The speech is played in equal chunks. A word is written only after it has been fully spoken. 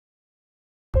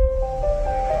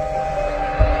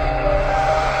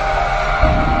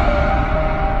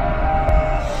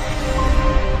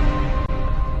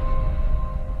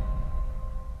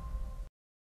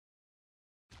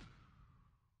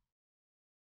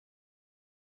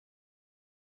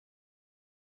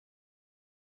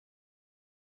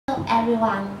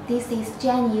everyone, this is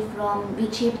Jenny from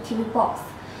Wechip TV Box.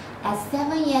 As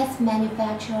 7 years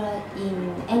manufacturer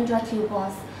in Android TV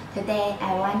Box, today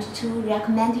I want to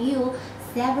recommend you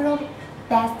several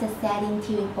best-selling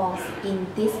TV box in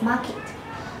this market.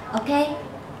 Okay,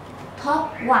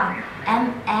 top 1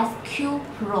 MSQ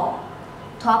Pro,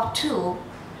 top 2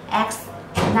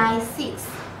 X96,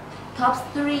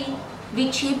 top 3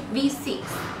 Wechip V6,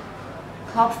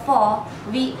 top 4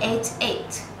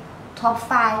 V88, top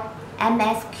 5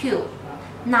 MSQ.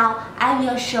 Now I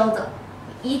will show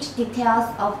each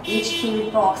details of each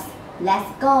TV box. Let's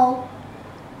go.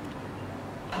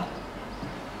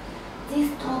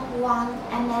 This top 1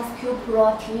 MSQ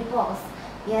Pro TV box.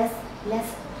 Yes,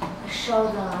 let's show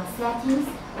the settings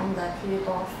on the TV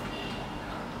box.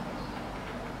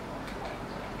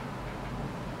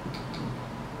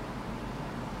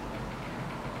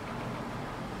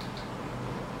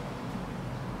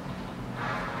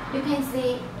 You can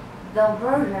see the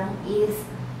version is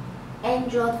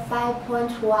Android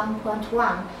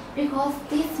 5.1.1 because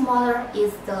this model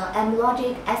is the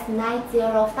Logic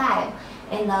S905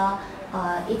 and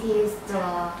it is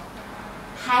the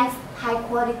high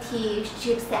quality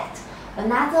chipset.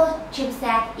 Another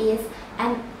chipset is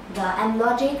the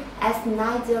Logic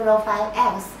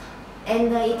S905X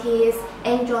and it is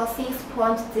Android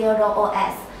 6.0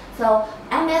 OS. So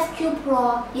MSQ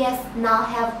Pro, yes, now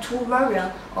have two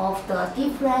versions of the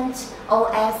different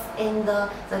OS and the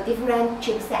different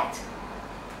chipset.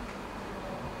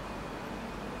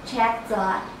 Check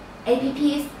the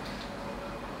apps.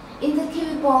 In the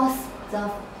TV box,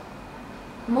 the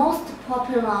most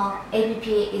popular app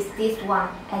is this one.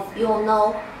 As you all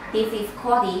know, this is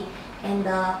Kodi and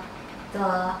the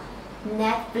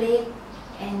Netflix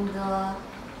and the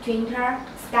Twitter,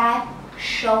 Skype,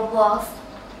 Showbox,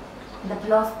 the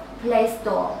Play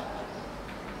Store,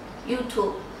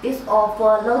 YouTube. This all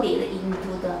loaded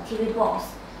into the TV box.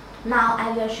 Now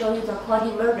I will show you the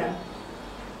Kodi version.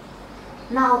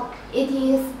 Now it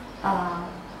is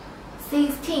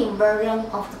 16 version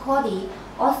of the Kodi.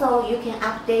 Also you can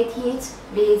update it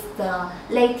with the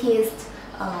latest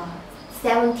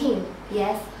 17.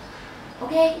 Yes.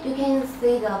 Okay, you can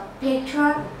see the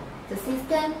picture, the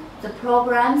system, the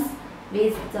programs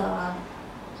with the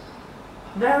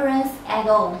various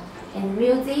add-on and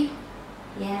music.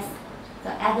 Yes,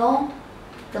 the add-on.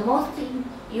 The most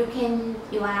you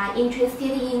are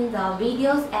interested in the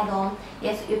videos add-on.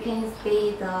 Yes, you can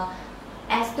see the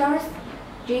Asters,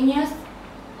 Genius,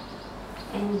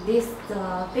 and this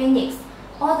the Phoenix.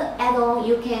 All the add-on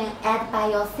you can add by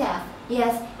yourself.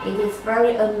 Yes, it is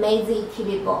very amazing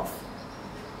TV box.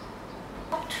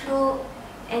 Two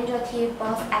Android TV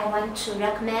box I want to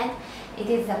recommend. It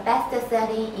is the best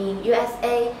selling in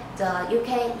USA, the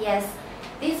UK. Yes,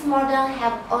 this model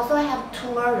also have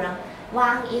two versions.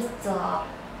 One is the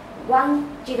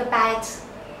 1 GB.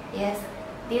 Yes,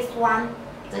 this one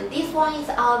is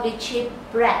our Wechip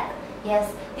brand.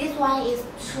 Yes, this one is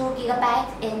 2 GB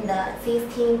and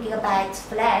 16 GB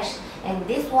flash, and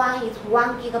this one is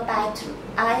 1 GB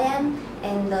IM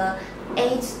and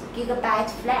 8 GB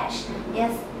flash.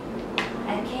 Yes,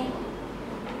 okay.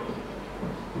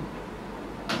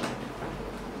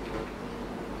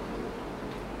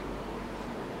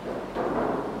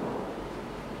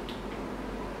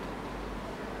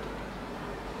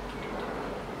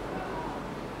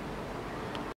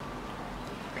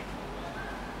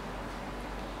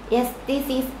 Yes, this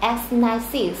is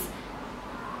X96.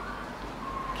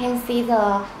 Can see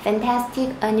the fantastic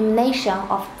animation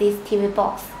of this TV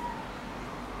box.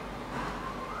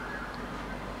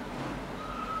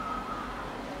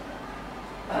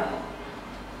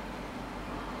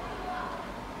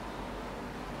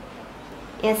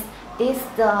 Yes, this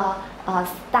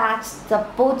starts the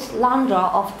boot launcher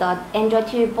of the Android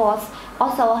TV box.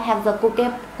 Also have the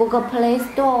Google Play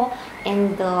Store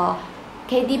and the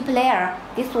KD player.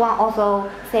 This one also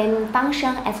same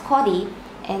function as Kodi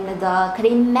and the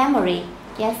clean memory.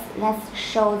 Yes, let's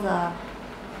show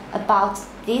about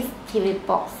this TV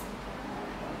box.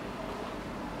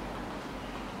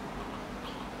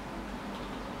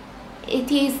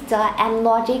 It is the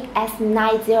Logic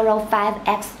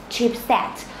S905X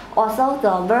chipset. Also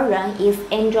the version is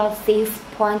Android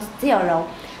 6.0.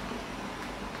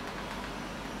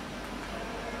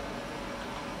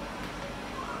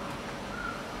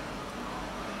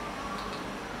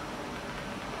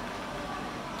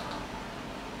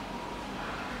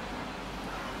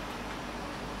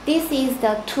 This is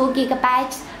the 2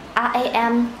 GB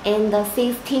RAM and the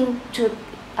 16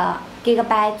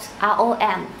 GB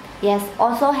ROM. Yes,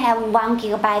 also have 1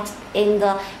 GB in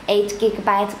the 8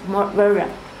 GB version.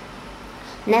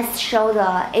 Let's show the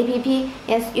app.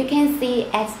 Yes, you can see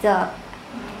at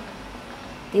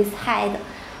this head,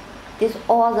 this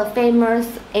all the famous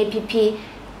app,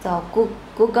 the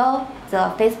Google,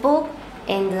 the Facebook,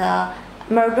 and the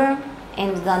Murder,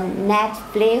 and the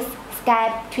Netflix,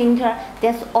 Skype, Twitter.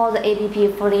 That's all the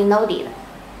app fully loaded.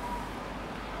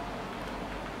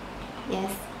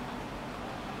 Yes.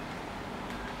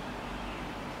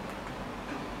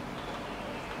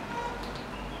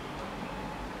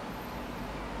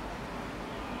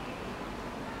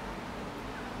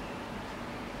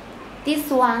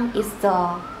 This one is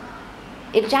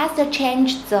it just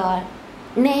changed the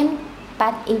name,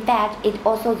 but in fact it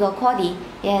also the code.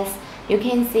 Yes, you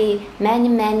can see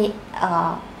many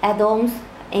add-ons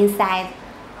inside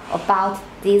about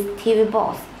this TV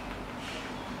box.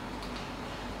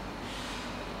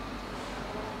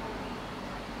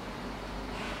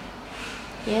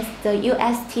 Yes, the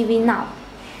US TV now.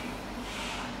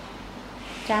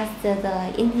 Just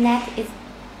the internet is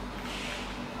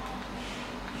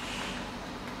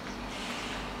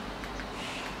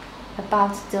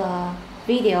about the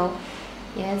video.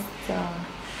 Yes, the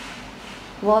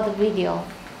world video.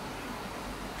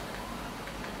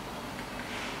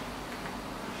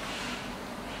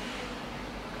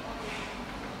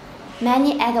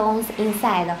 Many add-ons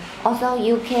inside. Also,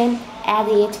 you can add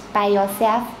it by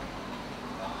yourself.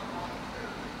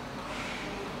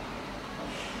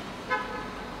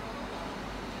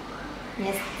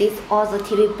 Yes, this is also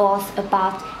TV box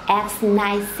about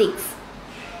X96.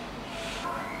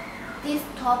 This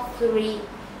top 3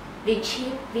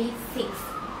 Wechip V6.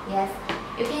 Yes,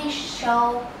 you can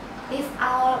show this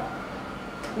our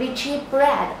Wechip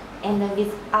brand and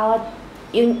with our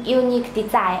unique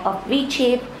design of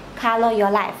Wechip color your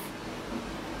life.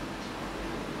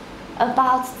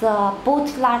 About the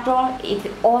bootloader, it's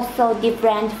also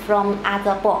different from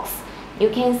other box. You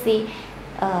can see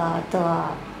the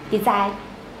design.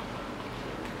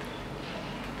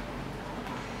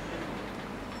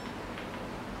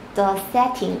 The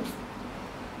settings.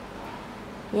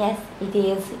 Yes, it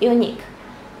is unique.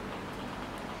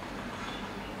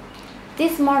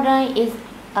 This model is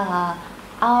our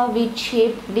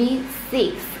Wechip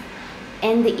V6,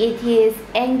 and it is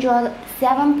Android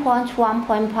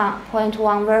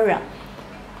 7.1.1 version.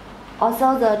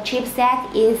 Also, the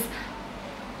chipset is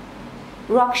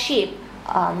Wechip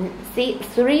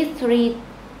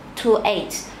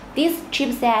 3328. This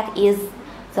chipset is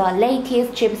the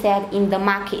latest chipset in the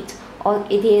market, or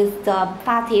it is the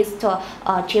fastest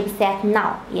chipset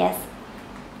now. Yes.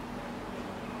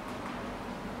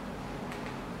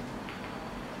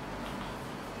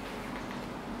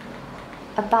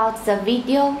 About the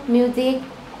video, music,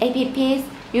 apps,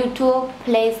 YouTube,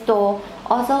 Play Store.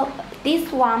 Also, this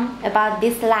one about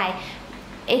this light,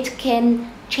 it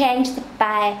can change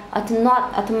by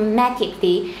not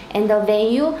automatically, and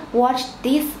when you watch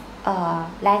this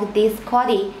like this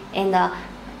code, and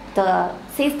the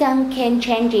system can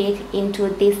change it into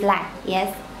this light.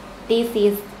 Yes, this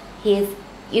is his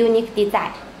unique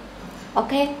design.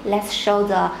 Okay, let's show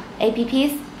the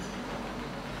apps.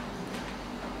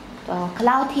 The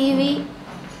Cloud TV,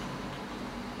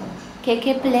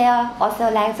 KK Player,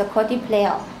 also like the Kodi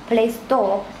Player, Play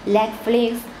Store,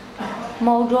 Netflix,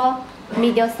 Mojo,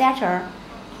 Media Center,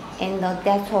 and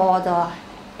that's all the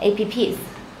apps.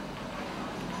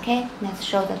 Okay, let's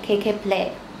show the KK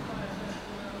Play.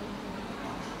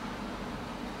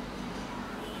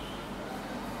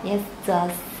 Yes,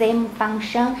 the same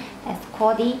function as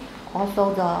Kodi,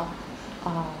 also the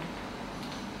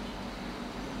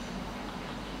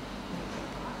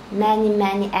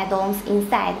many add-ons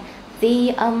inside.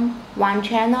 ZM, One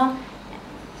Channel,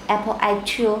 Apple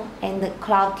iTunes, and the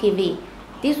Cloud TV.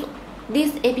 This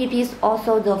app is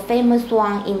also the famous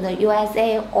one in the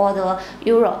USA or the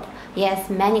Europe. Yes,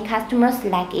 many customers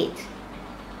like it.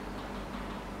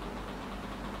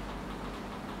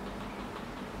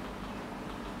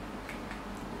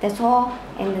 That's all.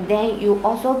 And then you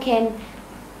also can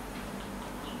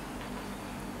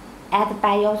add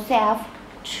by yourself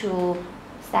to,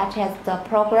 such as the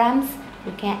programs,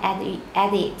 you can add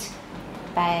it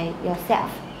by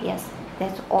yourself. Yes,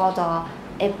 that's all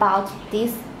about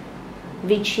this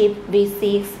Wechip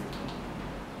V6.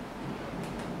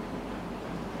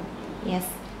 Yes.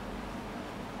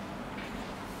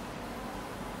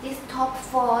 This top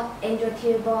 4 Android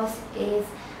TV box is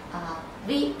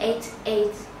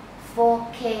V88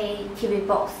 4K TV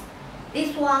box.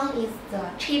 This one is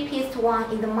the cheapest one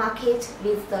in the market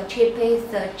with the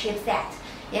cheapest chipset.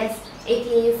 Yes, it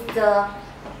is the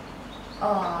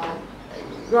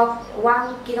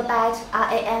 1 GB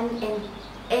RAM and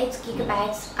 8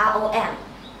 GB ROM.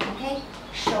 Okay,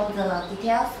 show the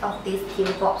details of this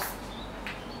TV box.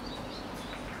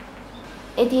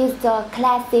 It is the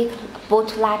classic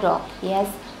bootloader.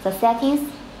 Yes, the settings.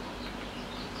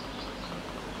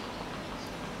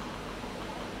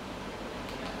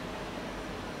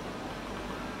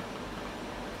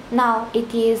 Now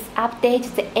it is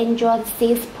update the Android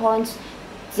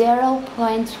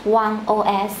 6.0.1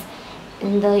 OS,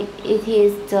 and it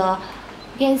is the,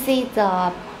 you can see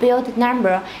the build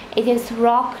number. It is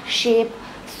Wechip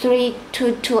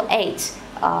 3228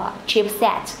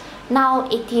 chipset. Now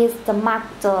it is the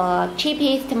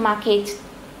cheapest market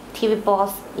TV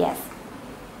box. Yes.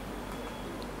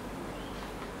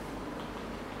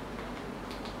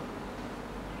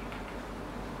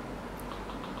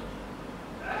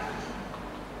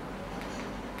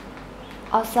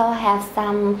 Also have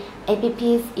some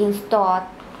apps installed.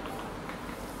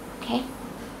 Okay.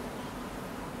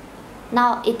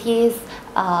 Now it is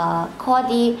called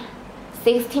the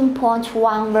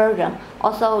 16.1 version.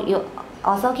 Also you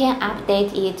also can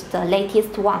update it the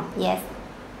latest one. Yes.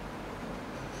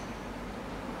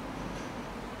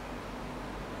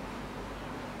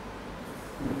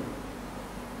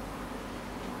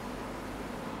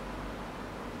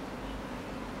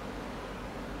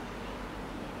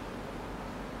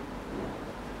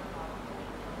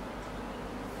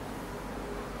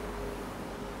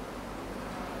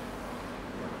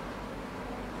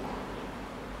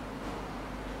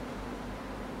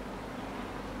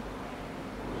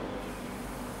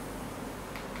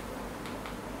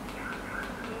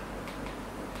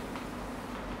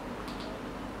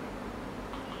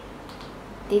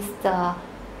 This is the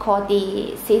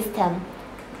coding system,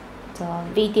 the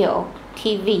video,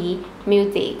 TV,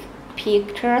 music,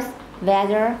 pictures,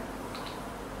 weather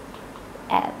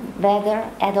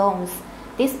add-ons.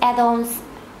 These add-ons,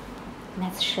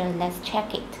 let's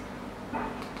check it.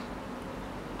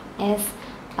 Yes,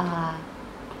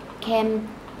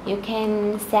 you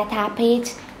can set up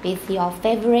it with your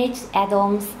favorite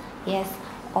add-ons. Yes,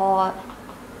 or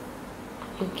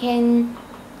you can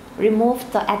remove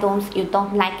the add-ons you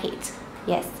don't like it.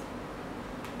 Yes.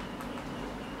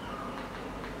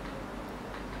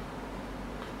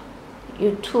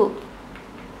 YouTube.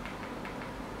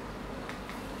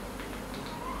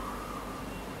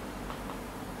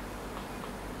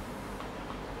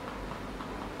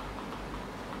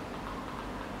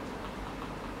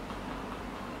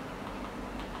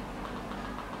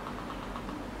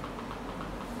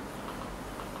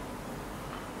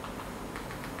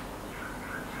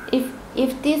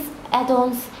 If these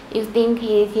add-ons you think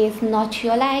it is not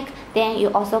you like, then you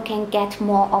also can get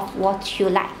more of what you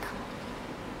like.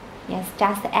 Yes,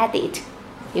 just add it.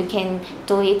 You can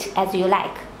do it as you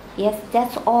like. Yes,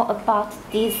 that's all about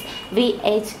this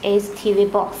VHS TV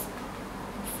box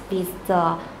with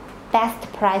the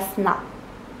best price now.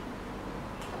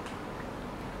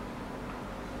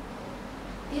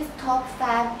 This top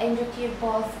 5 Android TV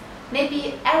box.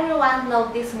 Maybe everyone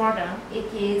knows this model.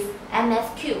 It is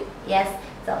MSQ. Yes,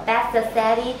 the best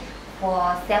selling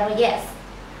for several years.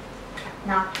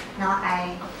 Now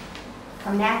I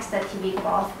connect the TV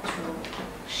box to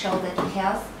show the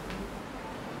details.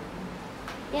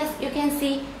 Yes, you can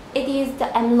see it is the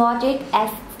Amlogic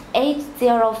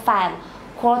S805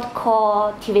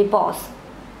 quad-core TV box.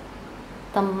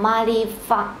 The Mali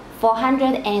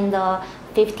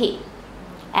 450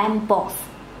 M box.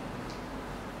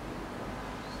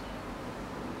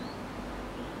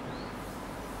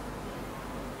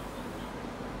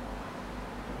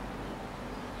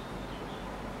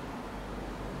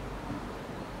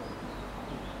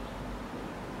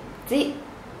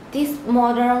 This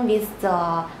model is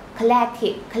the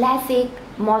classic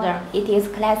model. It is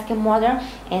classic model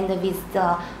and with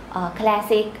the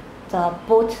classic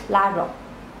bootloader.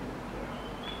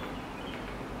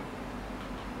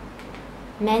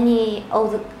 Many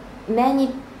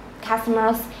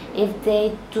customers, if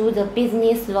they do the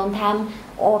business long time,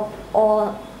 or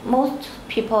most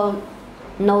people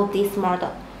know this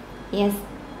model. Yes.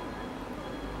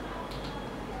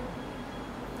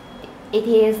 It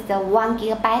is the 1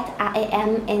 GB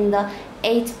RAM and the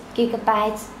 8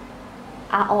 GB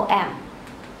ROM.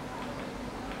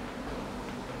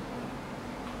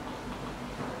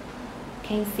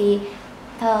 Can see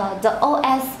the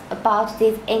OS about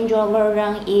this Android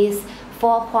version is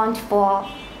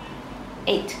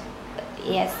 4.48.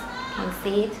 Yes, can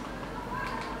see it.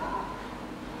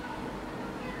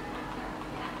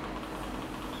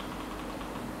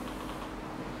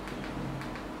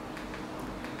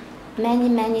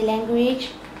 Many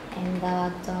language and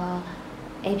the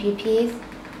apps.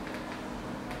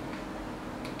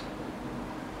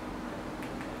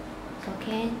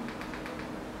 Okay.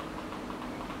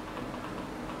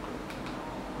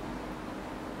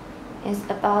 is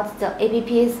about the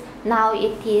apps. Now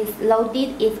it is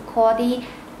loaded. It's called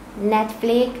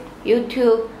Netflix,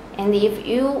 YouTube, and if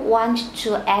you want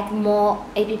to add more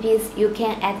apps, you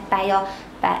can add by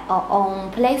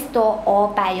on Play Store or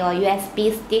by your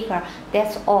USB sticker.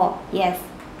 That's all. Yes.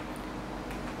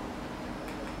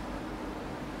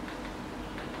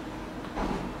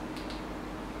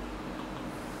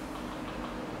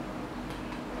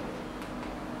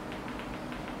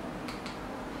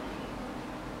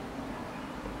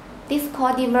 This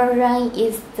Kodi version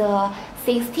is the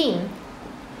 16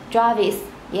 drivers.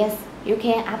 Yes, you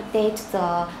can update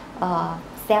the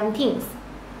 17th.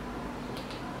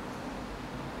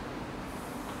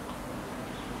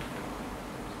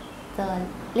 The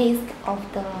list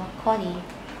of the Kodi.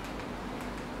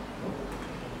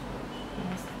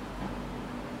 Yes.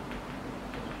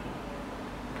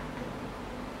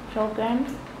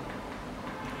 Programs,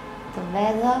 the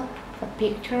weather, the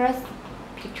pictures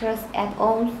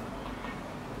add-ons,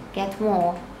 get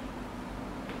more,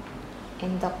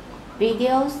 and the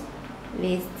videos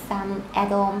with some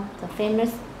add-on. The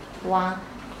famous one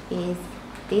is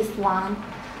this one.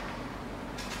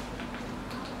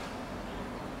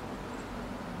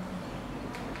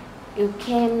 You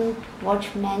can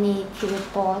watch many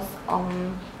TV boards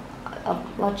on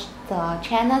watch the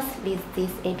channels with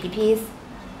these apps.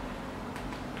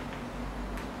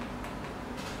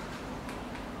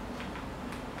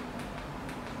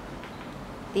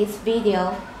 This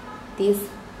video, this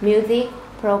music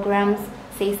programs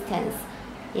systems.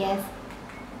 Yes,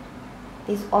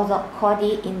 this also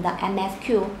coded in the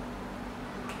MSQ.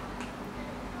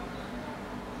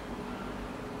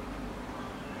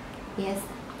 Yes,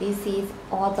 this is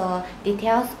all the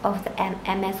details of the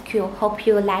MSQ. Hope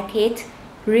you like it.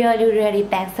 Really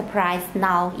best surprise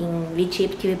now in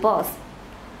Wechip TV boards.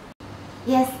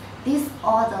 Yes, this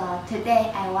all the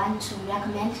today I want to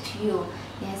recommend to you.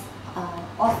 Yes.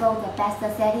 Also the best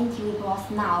selling TV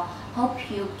boards now. Hope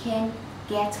you can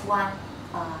get one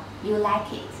you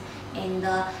like it. And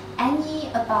any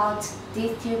about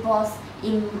these TV boards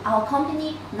in our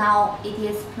company, now it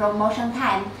is promotion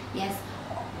time. Yes,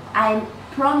 I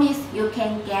promise you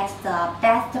can get the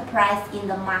best price in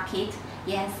the market.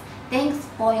 Yes, thanks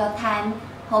for your time.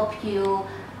 Hope you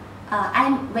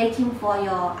I'm waiting for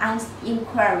your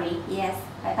inquiry. Yes,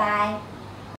 bye bye.